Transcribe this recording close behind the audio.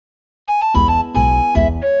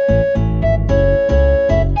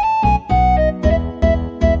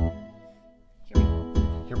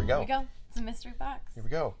go. It's a mystery box. Here we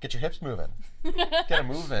go. Get your hips moving. Get them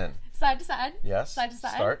moving. Side to side. Yes. Side to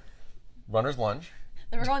side. Start. Runner's lunge.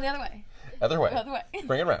 Then we're going the other way. Other way. Other way.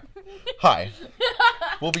 Bring it around. Hi.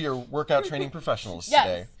 We'll be your workout training professionals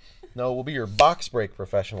today. No, we'll be your box break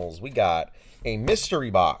professionals. We got a mystery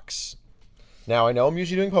box. Now, I know I'm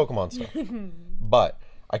usually doing Pokemon stuff, but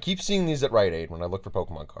I keep seeing these at Rite Aid when I look for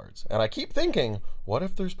Pokemon cards. And I keep thinking, what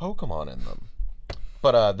if there's Pokemon in them?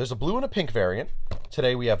 But there's a blue and a pink variant.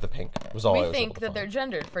 Today we have the pink. It was all I was think able to that find. they're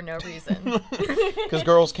gendered for no reason. Because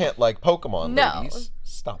girls can't like Pokemon, No. ladies.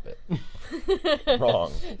 Stop it.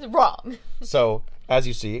 Wrong. Wrong. So, as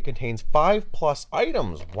you see, it contains 5+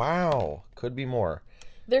 items. Wow. Could be more.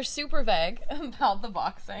 They're super vague about the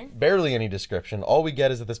boxing. Barely any description. All we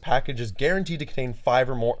get is that this package is guaranteed to contain 5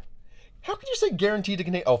 or more. How could you say guaranteed to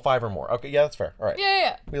contain... Oh, 5 or more. Okay, yeah, that's fair. All right.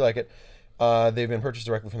 Yeah. We like it. They've been purchased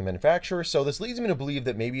directly from the manufacturer, so this leads me to believe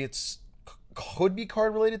that maybe it's could be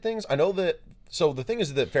card-related things. I know that... So the thing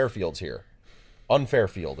is that Fairfield's here.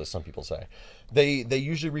 Unfairfield, as some people say. They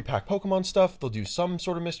usually repack Pokemon stuff. They'll do some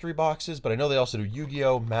sort of mystery boxes, but I know they also do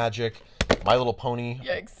Yu-Gi-Oh!, Magic, My Little Pony.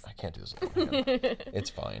 Yikes. I can't do this. It's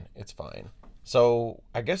fine. It's fine. So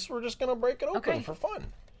I guess we're just going to break it open for fun.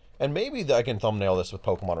 And maybe I can thumbnail this with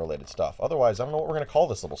Pokemon-related stuff. Otherwise, I don't know what we're going to call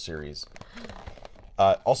this little series.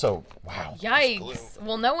 Also, wow. Yikes.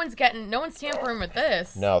 Well, no one's tampering with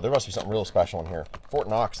this. No, there must be something real special in here. Fort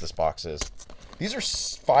Knox, this box is. These are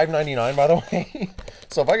 $5.99, by the way.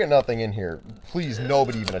 So if I get nothing in here, please,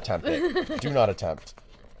 nobody even attempt it. Do not attempt.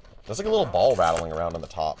 There's like a little ball rattling around on the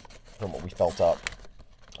top from what we felt up.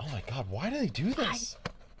 Oh my god, why do they do this?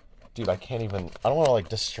 Dude, I can't even... I don't want to, like,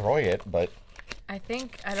 destroy it, but...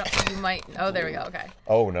 You might... Oh, there we go, okay.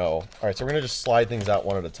 Oh, no. All right, so we're going to just slide things out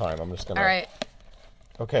one at a time. I'm just going to... All right.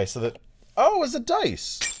 Okay, so that... Oh, it's a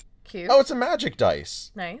dice. Cute. Oh, it's a magic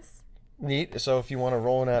dice. Nice. Neat. So if you want to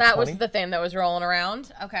roll an at That 20, was the thing that was rolling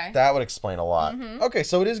around. Okay. that would explain a lot. Okay,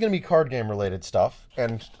 so it is going to be card game related stuff,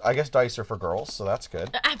 and I guess dice are for girls, so that's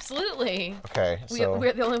good. Absolutely. Okay, so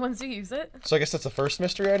We're the only ones who use it. I guess that's the first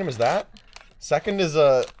mystery item. Is that? Second is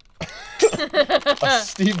a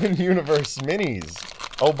Steven Universe minis.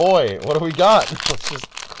 Oh boy, what do we got? Let's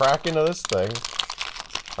just crack into this thing.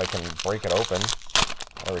 If I can break it open.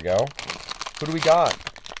 There we go. Who do we got?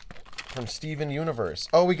 From Steven Universe.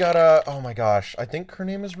 Oh, we got a... Oh my gosh. I think her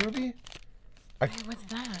name is Ruby? Wait, what's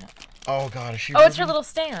that? Oh god, is she Oh, it's Ruby? her little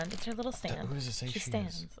stand. It's her little stand. Who does it say she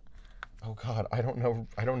stands. is? Oh god, I don't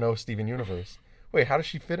know Steven Universe. Wait, how does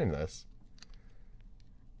she fit in this?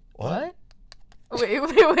 What?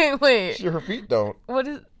 Wait. Her feet don't. What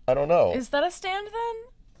is... I don't know. Is that a stand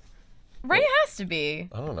then? Ray has to be.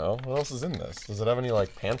 I don't know. What else is in this? Does it have any,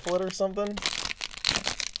 like, pamphlet or something?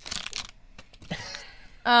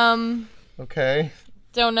 Okay.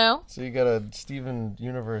 Don't know. So you got a Steven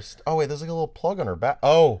Universe... Oh, wait, there's like a little plug on her back.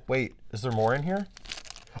 Oh, wait. Is there more in here?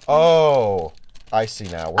 Oh, I see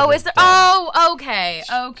now. Oh, is there... Oh, okay.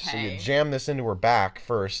 So you jam this into her back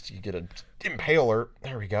first. You get a impaler.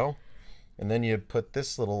 There we go. And then you put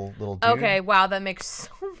this little dude Okay, wow, that makes so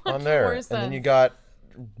much on there. more And sense. then you got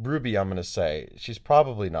Ruby, I'm going to say. She's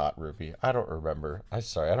probably not Ruby. I don't remember. I'm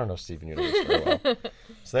sorry. I don't know Steven Universe very well.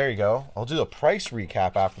 So there you go. I'll do the price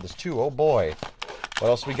recap after this too. Oh boy. What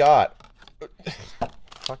else we got?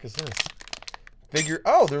 Fuck is this? Figure.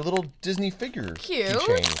 Oh, they're little Disney figures. Cute.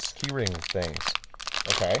 Keychains. Keyring things.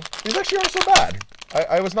 Okay. These actually aren't so bad.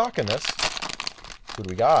 I was knocking this. Who do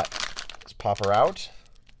we got? Let's pop her out.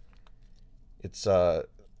 It's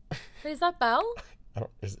Wait, is that Belle?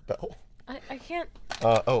 Is it Belle? I can't...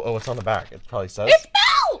 Oh, it's on the back. It probably says. It's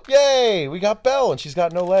Belle! Yay! We got Belle, and she's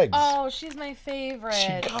got no legs. Oh, she's my favorite.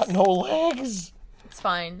 She got no legs. It's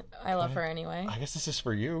fine. I love her anyway. I guess this is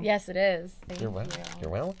for you. Yes, it is. Thank You're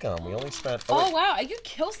welcome. We only spent... Oh, wait. wow. You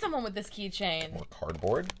kill someone with this keychain. More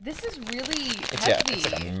cardboard. This is really It's, heavy. yeah,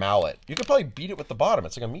 it's like a mallet. You could probably beat it with the bottom.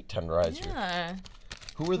 It's like a meat tenderizer. Yeah.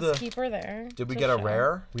 Who were Let's keep her there. Did we get a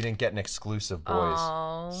rare? We didn't get an exclusive, boys.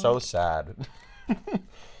 Aww. So sad.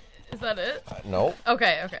 Is that it? Nope.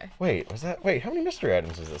 Okay. Wait, how many mystery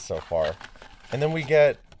items is this so far? And then we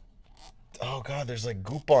get... Oh god, there's like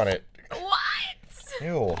goop on it. What?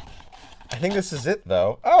 Ew. I think this is it,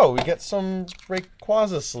 though. Oh, we get some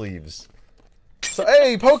Rayquaza sleeves. So,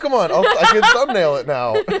 hey, Pokemon! I can thumbnail it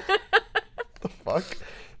now. The fuck?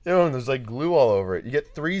 Ew, and there's like glue all over it. You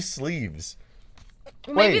get 3 sleeves.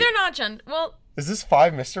 Maybe Wait. they're not well... Is this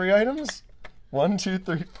 5 mystery items? 1, 2,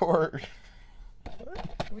 3, 4...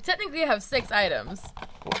 We technically have 6 items.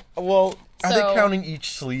 Well, are So- they counting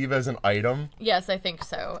each sleeve as an item? Yes, I think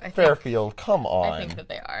so. Fairfield, come on. I think that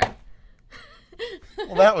they are.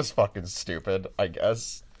 Well, that was fucking stupid, I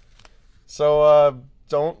guess. So,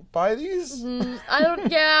 don't buy these. I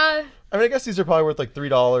don't. Yeah. I mean, I guess these are probably worth like $3,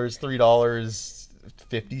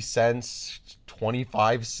 $3.50,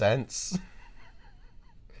 25 cents.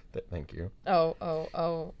 Thank you.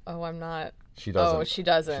 Oh, I'm not. She doesn't. Oh, she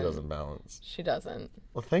doesn't. She doesn't balance. She doesn't.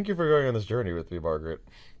 Well, thank you for going on this journey with me, Margaret.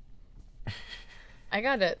 I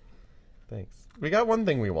got it. Thanks. We got one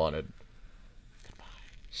thing we wanted.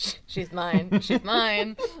 She's mine. She's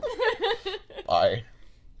mine. Bye.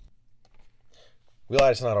 We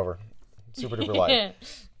lied. It's not over. Super duper lied.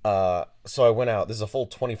 So I went out. This is a full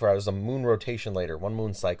 24 hours. This is a moon rotation later. 1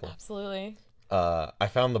 moon cycle. Absolutely. I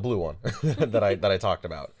found the blue one that I talked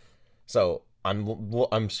about. So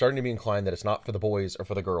I'm starting to be inclined that it's not for the boys or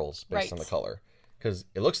for the girls based on the color, because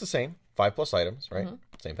it looks the same, 5+ items, right?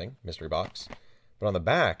 Same thing, mystery box. But on the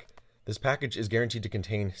back, this package is guaranteed to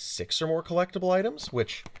contain 6 or more collectible items,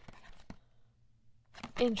 which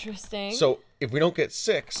interesting. So if we don't get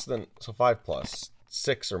 6, then 5+,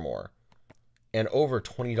 6 or more, and over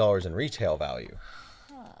 $20 in retail value.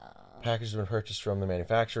 Package has been purchased from the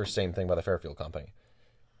manufacturer. Same thing by the Fairfield company.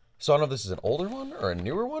 So I don't know if this is an older one or a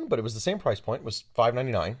newer one, but it was the same price point. It was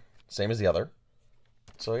 $5.99, same as the other.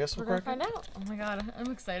 So I guess we're gonna find out. Oh my god,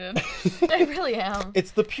 I'm excited. I really am.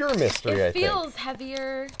 It's the pure mystery. It feels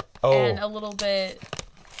heavier and a little bit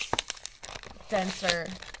denser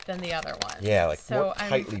than the other one. Yeah, like more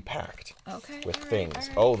tightly packed. Okay. With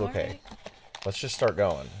things. Okay. Let's just start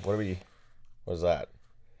going. What is that?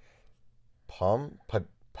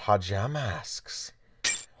 Pajamasks.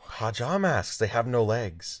 Pajamasks. They have no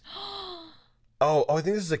legs. Oh, I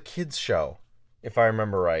think this is a kids show, if I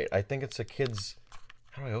remember right. I think it's a kids.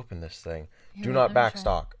 How do I open this thing? Here, do not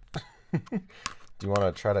backstock. Do you want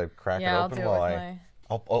to try to crack it open while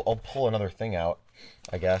I'll pull another thing out,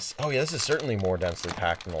 I guess. Oh yeah, this is certainly more densely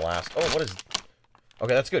packed than the last. Oh, what is?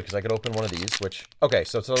 Okay, that's good because I could open one of these. Which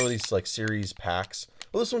so it's all of these like series packs.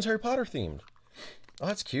 Oh, this one's Harry Potter themed. Oh,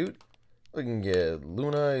 that's cute. We can get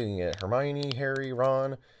Luna, you can get Hermione, Harry,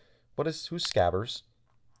 Ron. Who's Scabbers?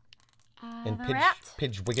 And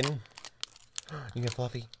Pidgewiggin. You can get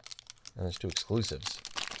Fluffy. And there's 2 exclusives.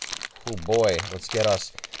 Oh boy, let's get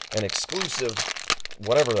us an exclusive,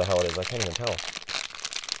 whatever the hell it is. I can't even tell.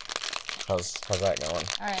 How's that going?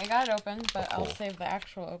 Alright, I got it open, but cool. I'll save the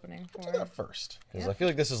actual opening for that first. Because I feel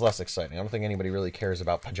like this is less exciting. I don't think anybody really cares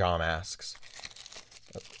about pajamasks.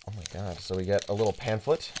 Oh my god. So we get a little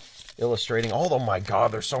pamphlet illustrating. Oh my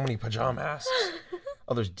god, there's so many pajamasks.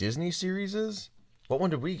 Oh, there's Disney series? What one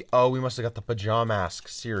did we... Oh, we must have got the Pajamask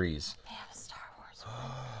series. They have a Star Wars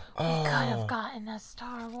one. We could have gotten a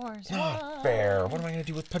Star Wars one. Not fair. What am I going to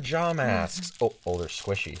do with pajamasks? Oh, they're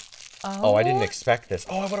squishy. Oh, I didn't expect this.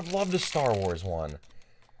 Oh, I would have loved a Star Wars one.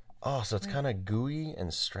 Oh, so it's kind of gooey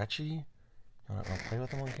and stretchy. You want to play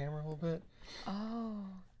with them on camera a little bit? Oh.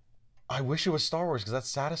 I wish it was Star Wars because that's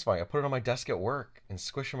satisfying. I put it on my desk at work and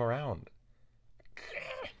squish them around.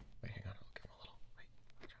 Wait, hang on. I'll give them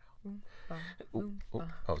a little. Wait.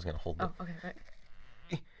 I was going to hold them. Oh, okay, right.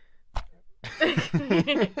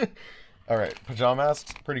 All right,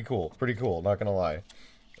 pajamasks, pretty cool, not gonna lie.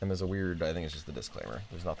 And there's a weird, I think it's just the disclaimer.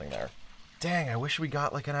 There's nothing there. Dang, I wish we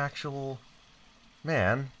got like an actual,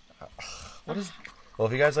 man. What is? Well,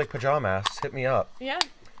 if you guys like pajamasks, hit me up. Yeah.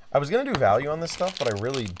 I was gonna do value on this stuff, but I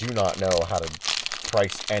really do not know how to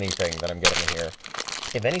price anything that I'm getting in here.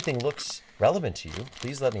 If anything looks relevant to you,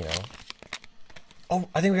 please let me know. Oh,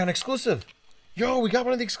 I think we got an exclusive. Yo, we got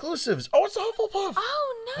one of the exclusives. Oh, it's a Hufflepuff.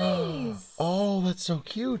 Oh, nice. Oh, that's so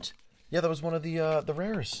cute. Yeah, that was one of the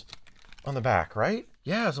rares on the back, right?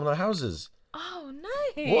 Yeah, it's one of the houses. Oh,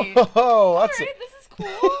 nice. Whoa, that's all right, this is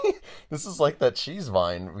cool. This is like that cheese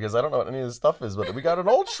vine, because I don't know what any of this stuff is, but we got an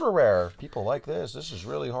ultra rare. People like this. This is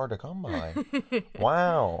really hard to come by.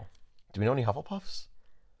 Wow. Do we know any Hufflepuffs?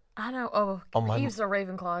 I know. Oh, Eve's a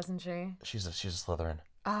Ravenclaw, isn't she? She's a Slytherin.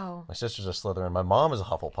 Oh. My sister's a Slytherin. My mom is a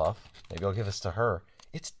Hufflepuff. Maybe I'll give this to her.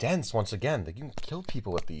 It's dense once again. You can kill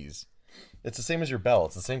people with these. It's the same as your bell.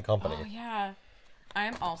 It's the same company. Oh, yeah.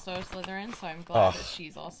 I'm also a Slytherin, so I'm glad that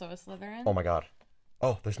she's also a Slytherin. Oh, my God.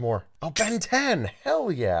 Oh, there's more. Oh, Ben 10.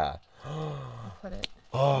 Hell yeah. I'll put it.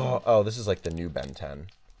 Oh, this is like the new Ben 10.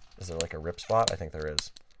 Is there like a rip spot? I think there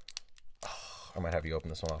is. Oh, I might have you open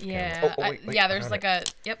this one off camera. Oh, wait, yeah, there's like a...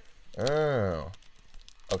 Yep. Oh.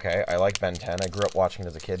 Okay, I like Ben 10. I grew up watching it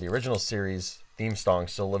as a kid. The original series theme song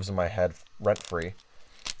still lives in my head rent-free.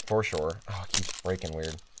 For sure. Oh, it keeps breaking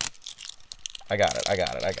weird. I got it.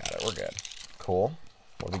 We're good. Cool.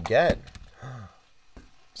 What do we get?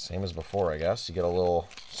 Same as before, I guess. You get a little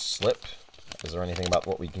slip. Is there anything about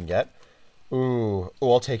what we can get? Ooh,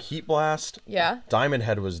 I'll take Heat Blast. Yeah. Diamond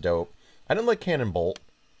Head was dope. I didn't like Cannon Bolt.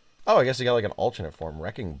 Oh, I guess you got like an alternate form.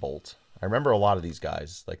 Wrecking Bolt. I remember a lot of these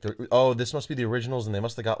guys. Like, oh, this must be the originals, and they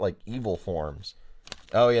must have got, like, evil forms.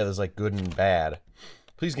 Oh, yeah, there's, like, good and bad.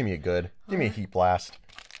 Please give me a good. Give me a Heat Blast.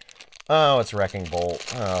 Oh, it's Wrecking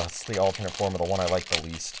Bolt. Oh, it's the alternate form of the one I like the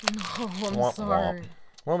least. No, I'm sorry.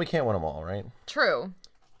 Well, we can't win them all, right? True.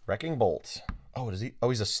 Wrecking Bolt. Oh, does he? Oh,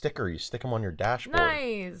 he's a sticker. You stick him on your dashboard.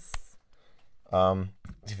 Nice. Do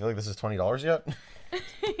you feel like this is $20 yet?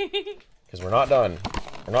 Because we're not done.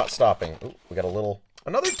 We're not stopping. Ooh, we got another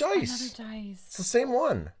dice. Another dice. It's the same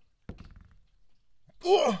one.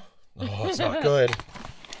 Oh, it's not good.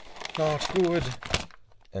 Not good.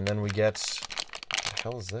 And then we get, what the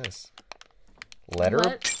hell is this?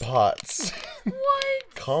 Letter pots.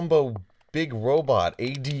 What? Combo big robot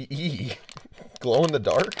ADE. Glow in the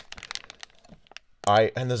dark.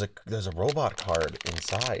 And there's a robot card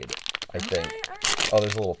inside, I think. Right. Oh,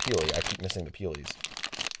 there's a little peely. I keep missing the peelies.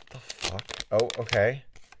 The fuck? Oh, okay.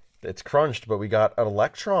 It's crunched, but we got an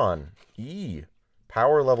Electron. E.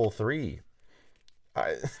 Power level 3.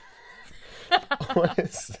 What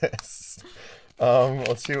is this?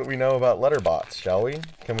 Let's see what we know about letterbots, shall we?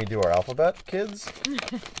 Can we do our alphabet, kids? What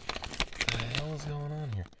the hell is going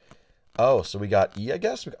on here? Oh, so we got E, I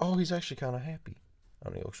guess? Oh, he's actually kind of happy. I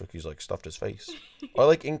mean, he looks like he's, like, stuffed his face. Oh, I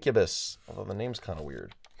like Incubus, although the name's kind of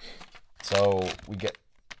weird. So, we get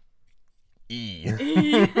E.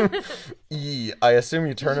 E. I assume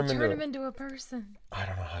you turn him into a person. I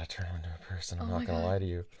don't know how to turn him into a person. I'm not going to lie to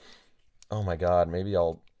you. Oh, my God. Maybe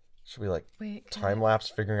should we, like, time-lapse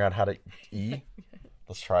figuring out how to E?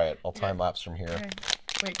 Let's try it. I'll time-lapse from here. Okay.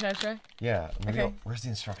 Wait, can I try? Yeah. Maybe where's the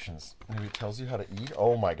instructions? Maybe it tells you how to E?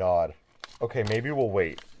 Oh, my God. Okay, maybe we'll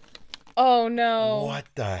wait. Oh, no. What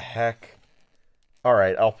the heck? All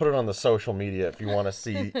right, I'll put it on the social media if you want to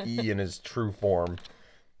see E in his true form.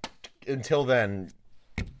 Until then...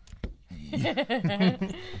 E.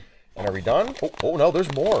 And are we done? Oh, no,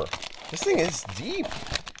 there's more. This thing is deep.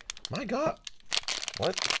 My God.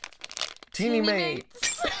 What? Teeny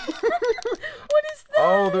Mates. What is that?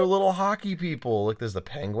 Oh, they're little hockey people. Look, there's the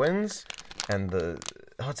Penguins and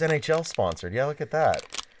it's NHL sponsored. Yeah, look at that.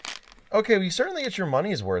 Okay, well, you certainly get your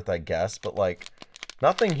money's worth, I guess, but, like,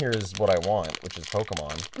 nothing here is what I want, which is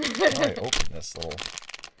Pokemon. How do I open this little...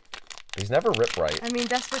 These never rip right. I mean,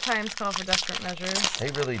 desperate times call for desperate measures. They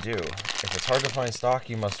really do. If it's hard to find stock,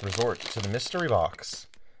 you must resort to the mystery box.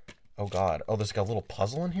 Oh, God. Oh, there's like a little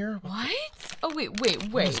puzzle in here? What? Oh, wait.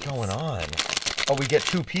 What is going on? Oh, we get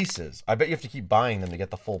 2 pieces. I bet you have to keep buying them to get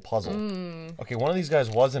the full puzzle. Okay, one of these guys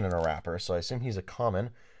wasn't in a wrapper, so I assume he's a common.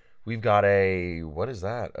 We've got what is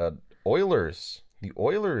that? Oilers. The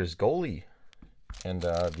Oilers goalie. And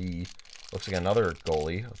looks like another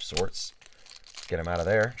goalie of sorts. Get him out of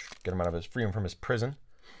there. Get him free him from his prison.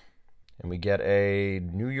 And we get a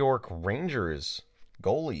New York Rangers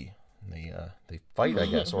goalie. They fight, I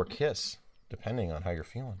guess, or kiss, depending on how you're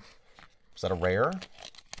feeling. Is that a rare?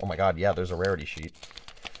 Oh my God, yeah, there's a rarity sheet.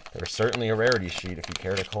 There's certainly a rarity sheet if you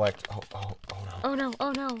care to collect. Oh no.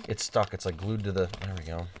 Oh no. It's stuck. It's like glued to the... There we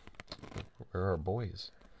go. Where are our boys?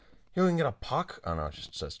 You can get a puck? Oh no, it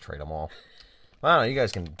just says trade them all. I don't know, you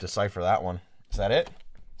guys can decipher that one. Is that it?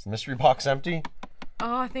 Is the mystery box empty?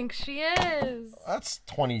 Oh, I think she is. That's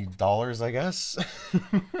 $20, I guess.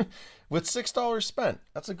 With $6 spent.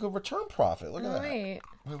 That's a good return profit. Look at that. Wait,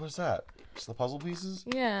 what's that? Just the puzzle pieces?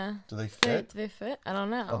 Yeah. Do they fit? Do they fit? I don't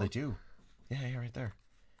know. Oh, they do. Yeah, right there.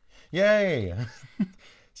 Yay!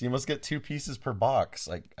 So you must get 2 pieces per box,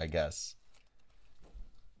 I guess.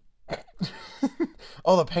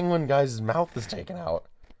 Oh, the penguin guy's mouth is taken out.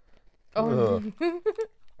 Oh.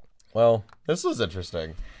 Well, this was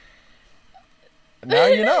interesting. Now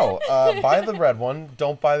you know. Buy the red one.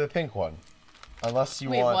 Don't buy the pink one. Unless you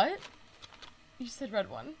want... Wait, what? You said red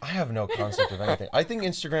one. I have no concept of anything. I think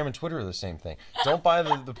Instagram and Twitter are the same thing. Don't buy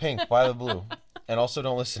the pink. Buy the blue. And also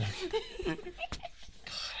don't listen to me. God,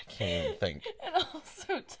 I can't even think. And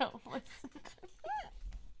also don't listen.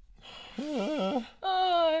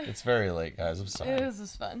 It's very late, guys. I'm sorry. This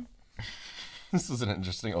is fun. This was an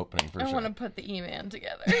interesting opening for sure. I want to put the E-Man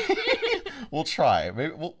together. We'll try.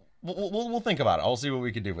 Maybe we'll think about it. I'll see what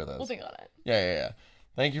we can do with this. We'll think on it. Yeah.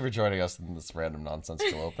 Thank you for joining us in this random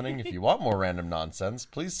nonsensical opening. If you want more random nonsense,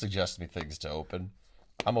 please suggest me things to open.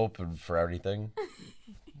 I'm open for anything.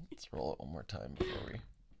 Let's roll it one more time before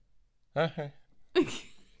we... Okay.